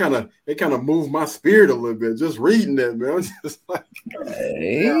there, it kind of moved my spirit a little bit. Just reading that, man. I'm just like,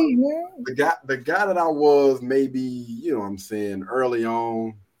 hey, the guy that I was, maybe, you know what I'm saying, early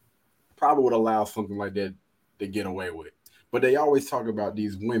on, probably would allow something like that to get away with. But they always talk about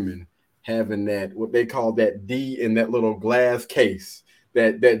these women having that, what they call that D in that little glass case,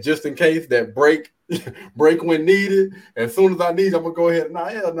 that just in case, that break when needed. As soon as I need, I'm gonna go ahead and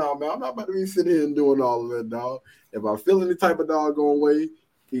hell no, man. I'm not about to be sitting here and doing all of that, dog. If I feel any type of doggone way,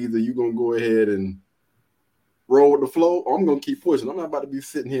 either you gonna go ahead and roll with the flow, or I'm gonna keep pushing. I'm not about to be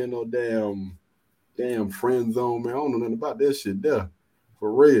sitting here in no damn friend zone, man. I don't know nothing about that shit there,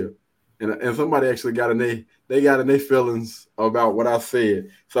 for real. And somebody actually got in their feelings about what I said.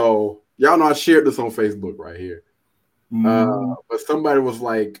 So y'all know I shared this on Facebook right here. But somebody was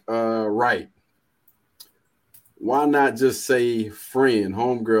like, right. Why not just say friend?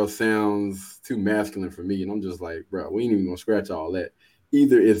 Homegirl sounds too masculine for me. And I'm just like, bro, we ain't even gonna scratch all that.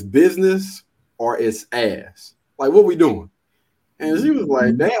 Either it's business or it's ass. Like, what we doing? And she was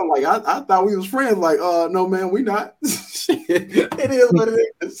like, damn, like I thought we was friends. Like, no, man, we not. It is what it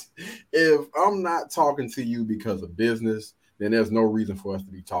is. If I'm not talking to you because of business, then there's no reason for us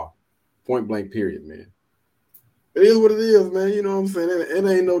to be talking. Point blank, period, man. It is what it is, man. You know what I'm saying? It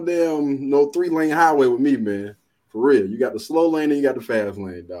ain't no damn no 3-lane highway with me, man. For real. You got the slow lane and you got the fast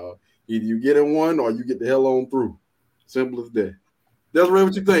lane, dog. Either you get in one or you get the hell on through. Simple as that. That's right.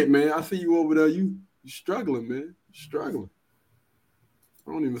 What you think, man? I see you over there. You struggling, man. You're struggling.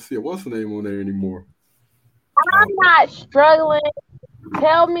 I don't even see a what's the name on there anymore. I'm not struggling.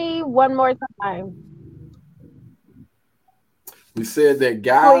 Tell me one more time. We said that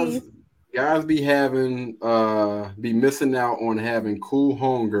guys be missing out on having cool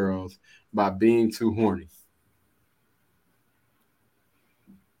homegirls by being too horny.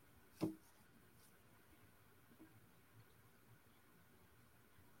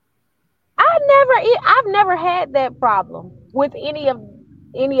 I've never had that problem with any of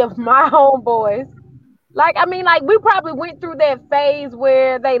my homeboys. Like, I mean, like, we probably went through that phase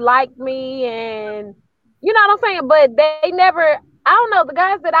where they liked me and you know what I'm saying, but they never, I don't know, the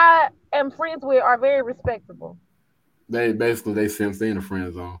guys that I am friends with are very respectable. They simps, they in the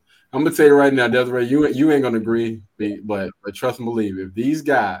friend zone. I'm gonna tell you right now, Desiree, you ain't gonna agree, but trust and believe, if these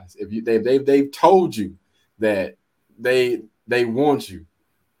guys, if they've told you that they want you,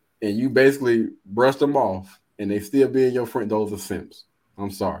 and you basically brush them off, and they still being your friend, those are simps. I'm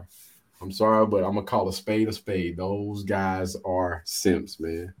sorry, but I'm gonna call a spade a spade. Those guys are simps,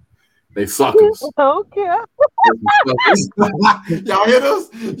 man. They suckers. Okay. Y'all hear this?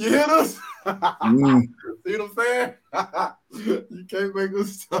 You hear this? See what I'm saying? You can't make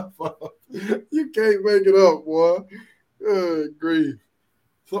this stuff up. You can't make it up, boy. Good grief.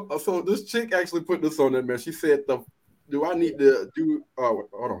 So this chick actually put this on there, man. She said, do I need to do hold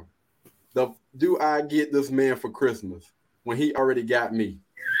on. Do I get this man for Christmas when he already got me?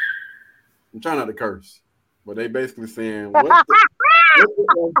 I'm trying not to curse, but they basically saying, what the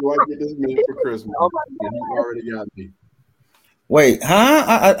do I get this man for Christmas when he already got me? Wait,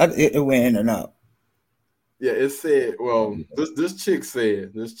 huh? It went in and out. Yeah, it said, well, this chick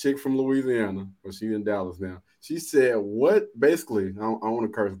from Louisiana, but she's in Dallas now. She said, what, basically, I don't want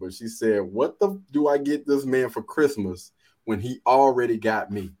to curse, but she said, what the do I get this man for Christmas when he already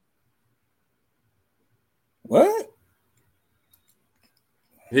got me? What?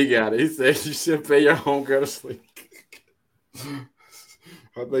 He got it. He said you should pay your homegirl to sleep.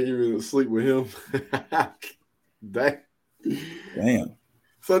 I think you were asleep with him. Damn.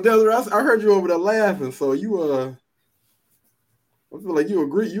 So Desiree, I heard you over there laughing. So you I feel like you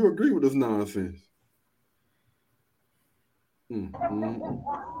agree with this nonsense. Mm-hmm.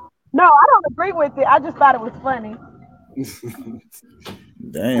 No, I don't agree with it. I just thought it was funny.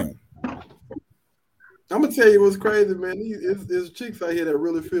 Damn. I'm gonna tell you what's crazy, man. There's chicks out here that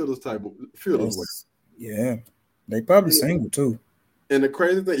really feel this way. Yeah, they probably single too. And the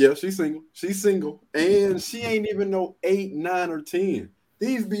crazy thing, yeah, she's single. She's single. And she ain't even no 8, 9, or 10.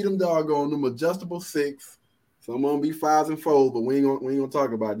 These be them doggone them adjustable 6. Some of them be 5s and 4s, but we ain't gonna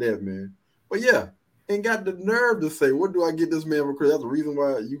talk about that, man. But yeah, ain't got the nerve to say, what do I get this man for Christmas? That's the reason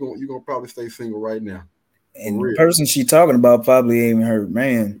why you gonna probably stay single right now. And the person she talking about probably ain't even her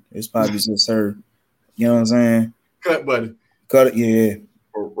man. It's probably just her. You know what I'm saying? Cut, buddy. Cut it, yeah.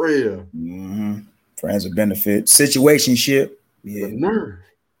 For real. Mm-hmm. Friends with benefits. Situationship. Yeah.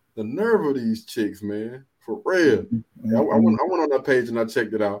 The nerve of these chicks, man. For real. Mm-hmm. I went on that page and I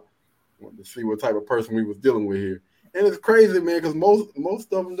checked it out. I wanted to see what type of person we was dealing with here. And it's crazy, man, because most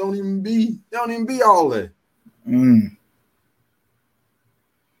of them don't even be all that. Mm.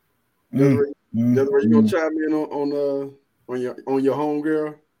 Desiree, you gonna chime in on your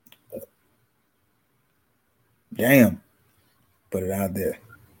homegirl? Damn. Put it out there.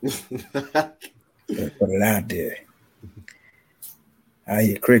 Put it out there. I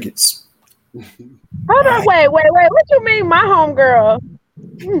hear crickets. Hold on, wait. What you mean, my homegirl?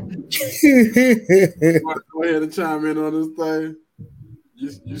 Go ahead and chime in on this thing.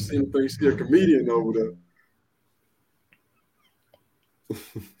 You seem to think she's a comedian over there.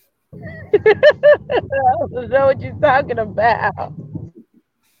 I don't know what you're talking about.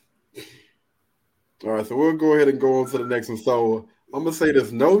 All right, so we'll go ahead and go on to the next one. So I'm gonna say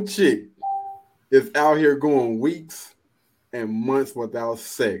this: no chick is out here going weeks and months without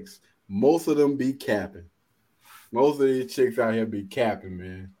sex. Most of them be capping. Most of these chicks out here be capping,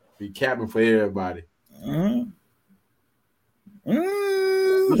 man. Be capping for everybody.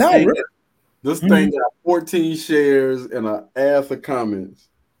 This thing got 14 shares and an ass of comments.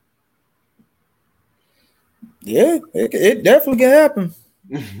 Yeah, it definitely can happen.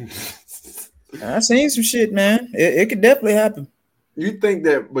 I seen some shit, man. It could definitely happen. You think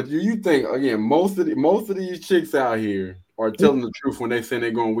that, but you think again, most of these chicks out here are telling the truth when they say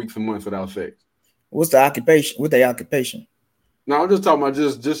they're going weeks and months without sex. What's the occupation? What's their occupation? No, I'm just talking about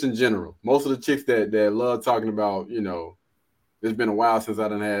just in general. Most of the chicks that love talking about, you know, it's been a while since I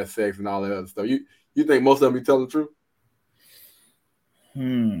done had sex and all that other stuff. You think most of them be telling the truth?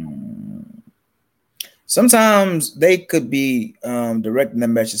 Sometimes they could be directing the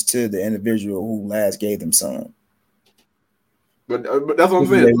message to the individual who last gave them some. But that's what I'm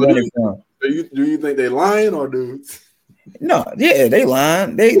saying. So do you think they lying or dudes? No, yeah, they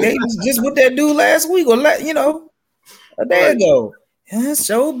lying. They just what that dude last week or a day ago. Yeah, it's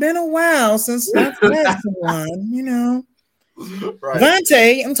so been a while since I've had someone, you know. Right.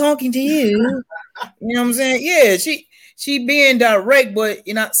 Vontae, I'm talking to you. You know what I'm saying? Yeah, she being direct, but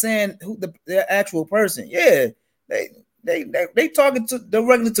you're not saying who the actual person. Yeah, they talking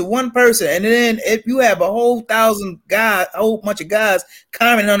directly to one person, and then if you have a whole bunch of guys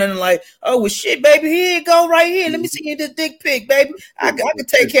commenting on it and like, oh well, shit, baby, here you go, right here. Let me see you this dick pic, baby. I can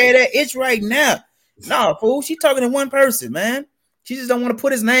take care of that itch right now. No, fool, she talking to one person, man. She just don't want to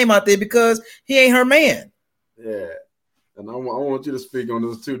put his name out there because he ain't her man. Yeah. And I want you to speak on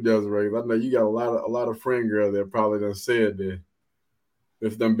this too, Desiree. I know you got a lot of friend girls that probably done said that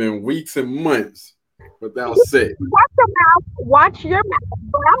it's done been weeks and months without sex. Watch your mouth.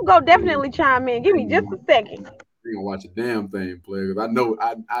 But I'm gonna definitely chime in. Give me just a second. You gonna watch a damn thing, player? Because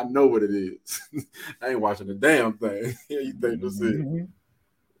I know what it is. I ain't watching the damn thing. You think this is? You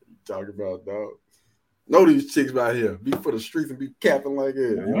talking about, dog? Know these chicks right here be for the streets and be capping like that.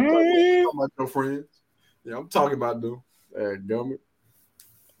 You know, I'm talking about your friends. Yeah, I'm talking about them.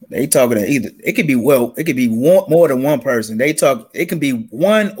 They talking to either it could be more than one person. It can be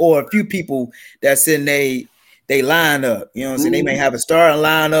one or a few people that's in they line up. You know what I'm saying? They may have a starting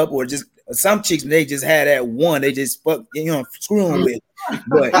lineup or just some chicks they just had that one they just screwing with.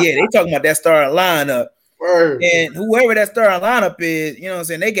 But yeah, they talking about that starting lineup. Word. And whoever that starting lineup is, you know what I'm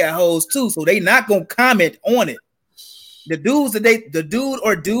saying, they got hoes too, so they not gonna comment on it. The dudes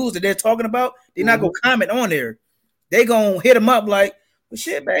that they're talking about, they're not gonna comment on there. They gonna hit them up like, well,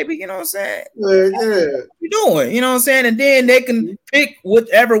 shit, baby, you know what I'm saying? Yeah. What you doing? You know what I'm saying? And then they can pick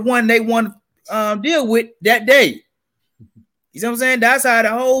whichever one they want to deal with that day. You know what I'm saying? That's how the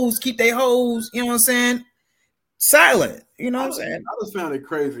hoes keep their hoes, you know what I'm saying, silent. You know what I'm saying? I just found it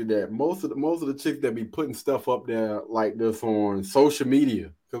crazy that most of the chicks that be putting stuff up there like this on social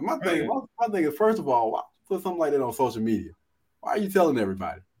media. Because my thing is, first of all, why put something like that on social media? Why are you telling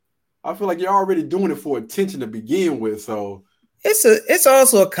everybody? I feel like you're already doing it for attention to begin with. So it's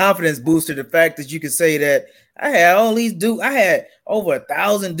also a confidence booster. The fact that you can say that I had all these dudes, I had over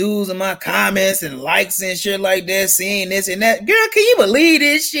 1,000 dudes in my comments and likes and shit like that, seeing this and that. Girl, can you believe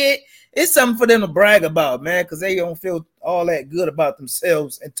this shit? It's something for them to brag about, man, because they don't feel all that good about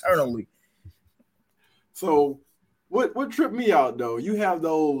themselves internally. So what tripped me out though? You have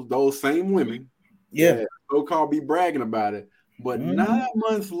those same women, Yeah. so-called be bragging about it, but 9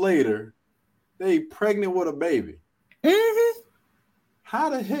 months later, they pregnant with a baby. Mm-hmm. How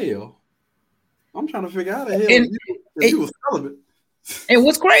the hell? I'm trying to figure out how the hell if you was celibate. And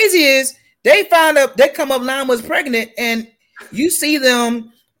what's crazy is they come up 9 months pregnant, and you see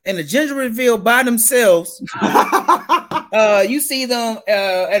them in the gender reveal by themselves. You see them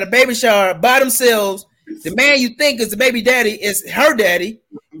at a baby shower by themselves. The man you think is the baby daddy is her daddy.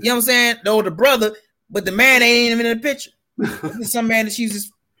 You know what I'm saying? The older brother, but the man ain't even in the picture. It's some man that she's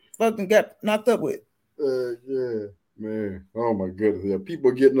just fucking got knocked up with. Yeah, man. Oh my goodness. Yeah,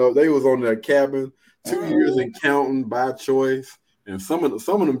 people getting up. They was on that cabin 2 years and counting by choice. And some of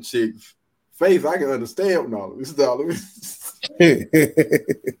them chicks, face I can understand. No, this is all. Yeah,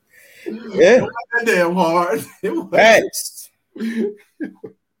 it wasn't that damn hard. Facts.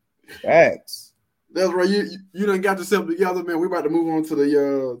 That's right. You done got yourself together, man. We about to move on to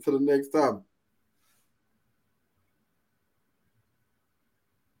the next topic.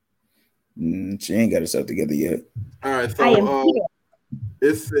 She ain't got herself together yet. All right, so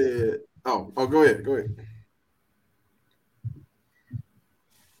it said, oh, go ahead.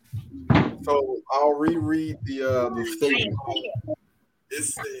 So I'll reread the statement. It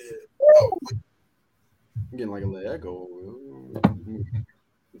said, I'm getting like a little echo.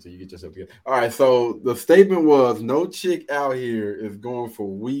 So you get yourself together. All right, so the statement was, no chick out here is going for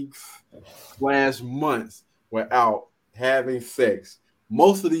weeks/months without having sex.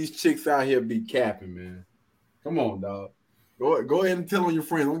 Most of these chicks out here be capping, man. Come on, dog. Go ahead and tell on your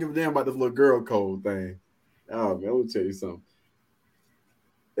friends. Don't give a damn about this little girl code thing. Oh, man, let me tell you something.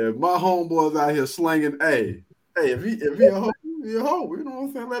 If my homeboy's out here slanging, hey, if he a hoe, he a hoe. You know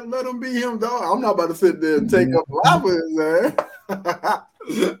what I'm saying? Let him be him, dog. I'm not about to sit there and take up life with his ass.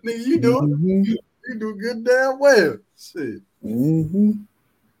 Nigga, you do it. You do good damn well. Shit. Mm-hmm.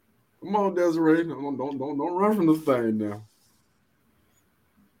 Come on, Desiree. Don't run from this thing now.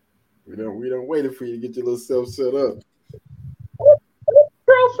 We don't waited for you to get your little self set up.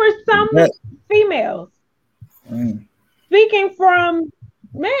 True for some females. Speaking from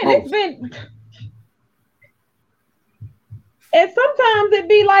it's been, and sometimes it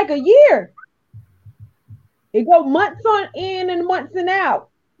be like a year. It go months on in and months and out.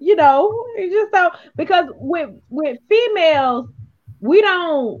 You know, it just so because with females, we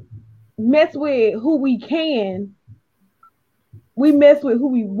don't mess with who we can. We mess with who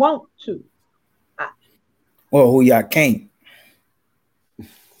we want to. Or who y'all can't.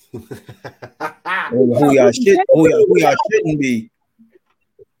 who y'all shouldn't be.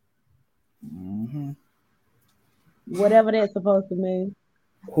 Mm-hmm. Whatever that's supposed to mean.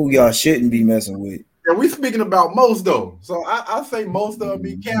 Who y'all shouldn't be messing with. Yeah, we speaking about most though. So I say most of them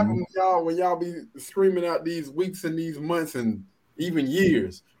be capping when y'all be screaming out these weeks and these months and even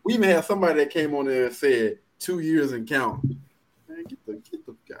years. We even had somebody that came on there and said 2 years and count. Man, get the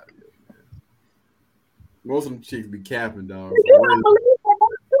fuck out of here, man. Most of them chicks be capping, dog. You don't believe that?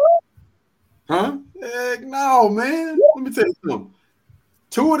 Huh? Heck no, man. Let me tell you something.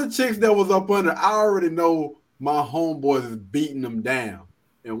 2 of the chicks that was up under, I already know my homeboys is beating them down.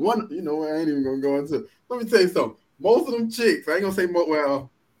 And one, I ain't even gonna go into. Let me tell you something. Most of them chicks, I ain't gonna say most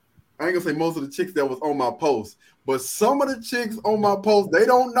of the chicks that was on my post, but some of the chicks on my post, they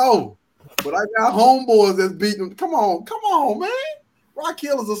don't know. But I got homeboys that's beating them. Come on, man. Rock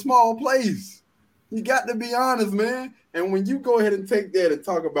Hill is a small place. You got to be honest, man. And when you go ahead and take that and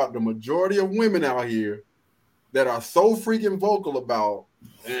talk about the majority of women out here that are so freaking vocal about,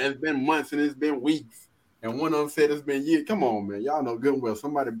 and it's been months and it's been weeks. And one of them said it's been years. Come on, man. Y'all know good and well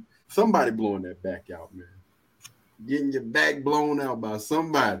somebody blowing that back out, man. Getting your back blown out by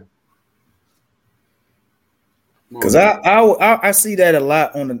somebody. Because I see that a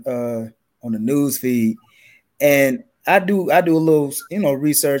lot on the news feed, and I do a little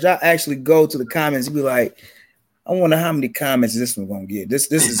research. I actually go to the comments and be like, I wonder how many comments this one's gonna get.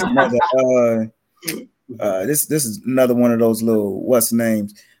 This is another this is another one of those little what's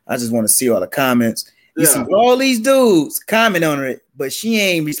names. I just want to see all the comments. You see all these dudes comment on it, but she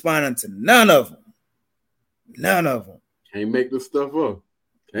ain't responding to none of them. None of them. Can't make this stuff up.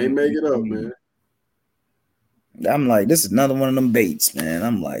 Can't make it up, man. I'm like, this is another one of them baits, man.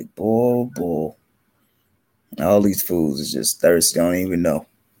 I'm like, boy. All these fools is just thirsty. Don't even know.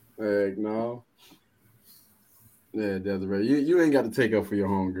 Heck no. Yeah, Desiree, you ain't got to take up for your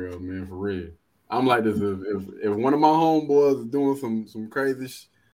homegirl, man, for real. I'm like this. If one of my homeboys is doing some crazy